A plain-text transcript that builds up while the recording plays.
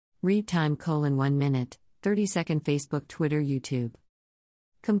Read time: 1 minute, 30-second Facebook, Twitter, YouTube.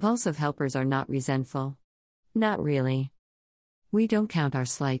 Compulsive helpers are not resentful. Not really. We don't count our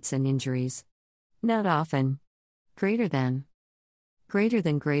slights and injuries. Not often. Greater than. Greater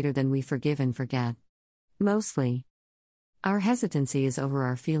than we forgive and forget. Mostly. Our hesitancy is over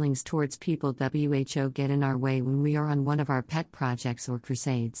our feelings towards people who get in our way when we are on one of our pet projects or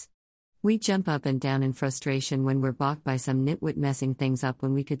crusades. We jump up and down in frustration when we're balked by some nitwit messing things up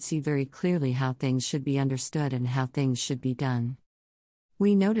when we could see very clearly how things should be understood and how things should be done.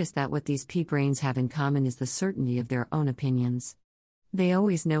 We notice that what these pea-brains have in common is the certainty of their own opinions. They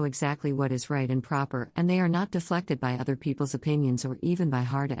always know exactly what is right and proper, and they are not deflected by other people's opinions or even by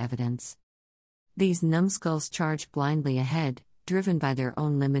hard evidence. These numbskulls charge blindly ahead, driven by their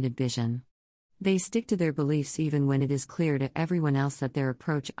own limited vision. They stick to their beliefs even when it is clear to everyone else that their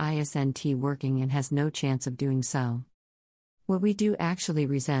approach isn't working and has no chance of doing so. What we do actually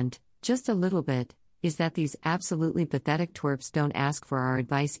resent, just a little bit, is that these absolutely pathetic twerps don't ask for our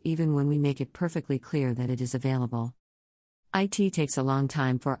advice even when we make it perfectly clear that it is available. It takes a long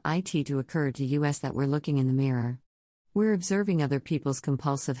time for it to occur to us that we're looking in the mirror. We're observing other people's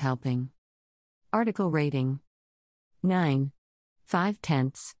compulsive helping. Article rating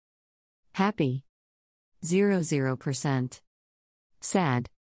 9.5. Happy 0%. Sad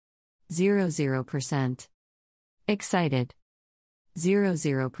 0%. Excited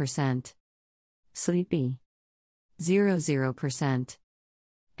 0%. Sleepy 0%.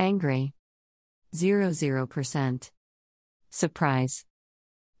 Angry 0%. Surprise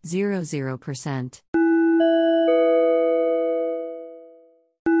 0%.